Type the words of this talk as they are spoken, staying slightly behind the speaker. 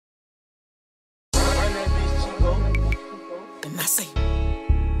Say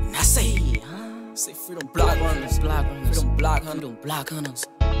free them block runners, free them block hunters.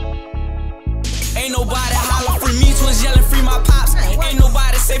 Ain't nobody holler free me, twins yelling free my pops. Ain't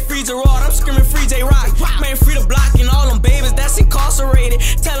nobody say free Gerard, I'm screaming free J-Rock. Man, free the block and all them babies that's incarcerated.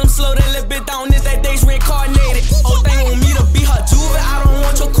 Tell them slow that little bit down, this that day's reincarnated. Oh, thing want me to be her juvie, I don't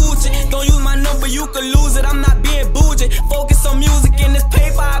want your coochie. Don't use my number, you can lose it, I'm not being bougie. Focus on music and this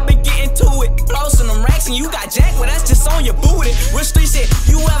paper, I've been getting to it. Flossing them racks and you got jack, well that's just on your booty. Real street shit,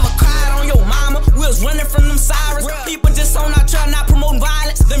 you ever cried on your mama? We was running from them sirens. People just on our trail, not promoting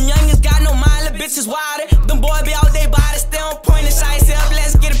violence. Them youngins got no mind, bitches wildin'. Them boys be out they bodies, stay on point and shy self,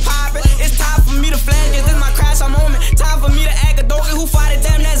 let's get it poppin'. It's time for me to flag it, this my crash on moment. Time for me to act a donkey who fought it,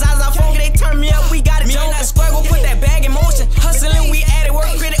 damn that's Zaza Funky. They turn me up, we got it. Me on that square, go put that bag in motion. Hustlin', we at it,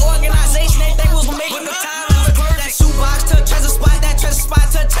 work pretty organization. They think we was gonna make it. That shoebox to a treasure spot, that treasure spot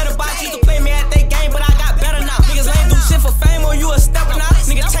to a cheddar box. Used to play me at they game, but I got better now. Niggas ain't do shit for fame or you a stepper now.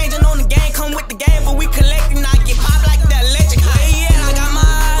 Niggas changing on the game, come with the game, but we collecting. I get pop like that electric. Hey, yeah, I got my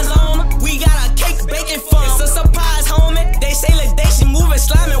eyes on me. We got a cake baking fun. It's a surprise, homie. They say that DASHIN moving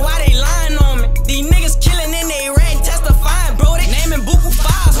slimy, why they lying on me? These niggas killing in they red testifying, bro. They naming buku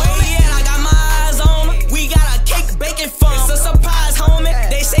files, homie. Yeah, I got my eyes on me. We got a cake baking fun. It's a surprise, homie.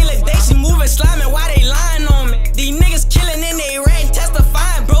 They say that DASHIN moving slimy, why they lying on me? These niggas killing in they red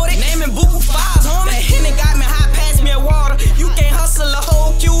testifying, bro. They naming buku files, homie. That Henny got me high, pass me a water. You can't hustle a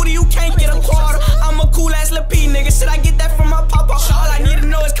whole cutie, you can't get a quarter. I'm a cool ass Lil P nigga. Should I get that from my papa? All I need to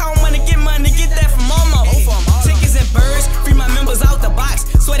know is count money, get that from mama. Tickets and birds, free my members out the box.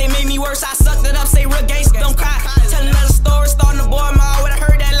 Swear they made me worse, I sucked it up, say real gangsta, don't cry. Tell another story, starting the boy, ma, I would've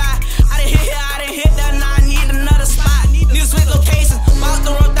heard that lie. I didn't hit here, I didn't hit that, now I need another spot. Need to switch locations, about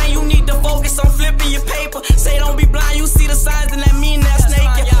the wrong thing, you need to focus on flipping your paper. Say don't be blind, you see the signs, and that mean that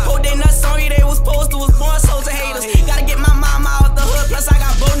snaking. Hold they nuts on you, they was supposed to, was born souls to haters. Gotta get my mama out the hood, plus I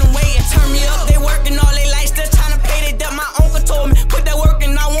got Bowden waiting. Turn me up, they working all they life, still trying to pay they debt. My uncle told me, put that work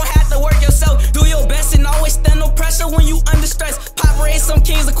in, I won't have to work yourself. Do your best and always stand no pressure when you under stress. Pop raise some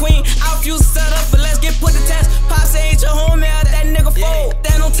kings or queen, I refuse to settle